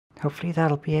hopefully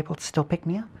that'll be able to still pick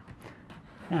me up.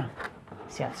 Now,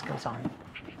 see how this goes on.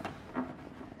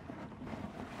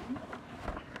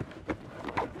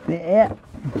 There.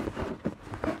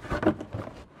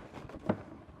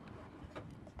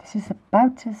 This is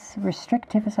about as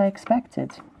restrictive as I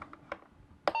expected.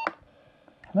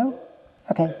 Hello?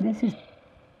 Okay, this is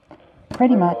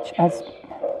pretty much as...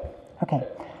 Okay.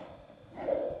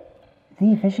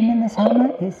 The vision in this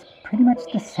helmet is pretty much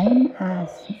the same as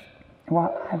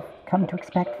what I've come to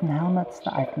expect from the helmets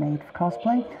that I've made for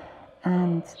cosplay.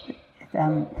 And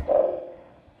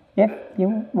if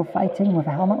you were fighting with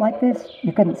a helmet like this,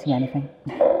 you couldn't see anything.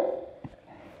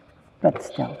 But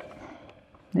still,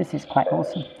 this is quite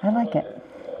awesome. I like it.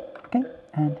 Okay,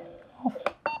 and off.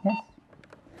 Yes.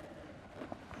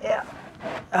 Yeah.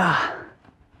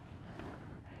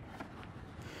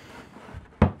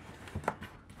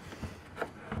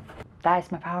 That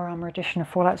is my Power Armour edition of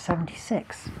Fallout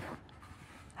 76.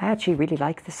 I actually really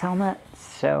like this helmet,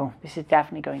 so this is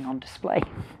definitely going on display.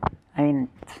 I mean,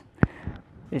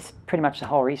 it's pretty much the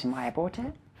whole reason why I bought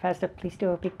it. First up, please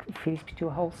do a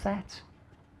whole set.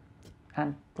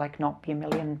 And, like, not be £1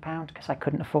 million, because I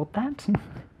couldn't afford that.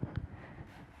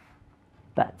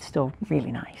 But still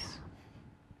really nice.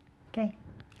 Okay.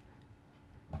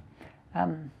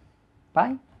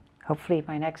 Bye. Hopefully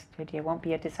my next video won't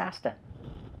be a disaster.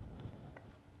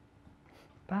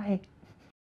 Bye.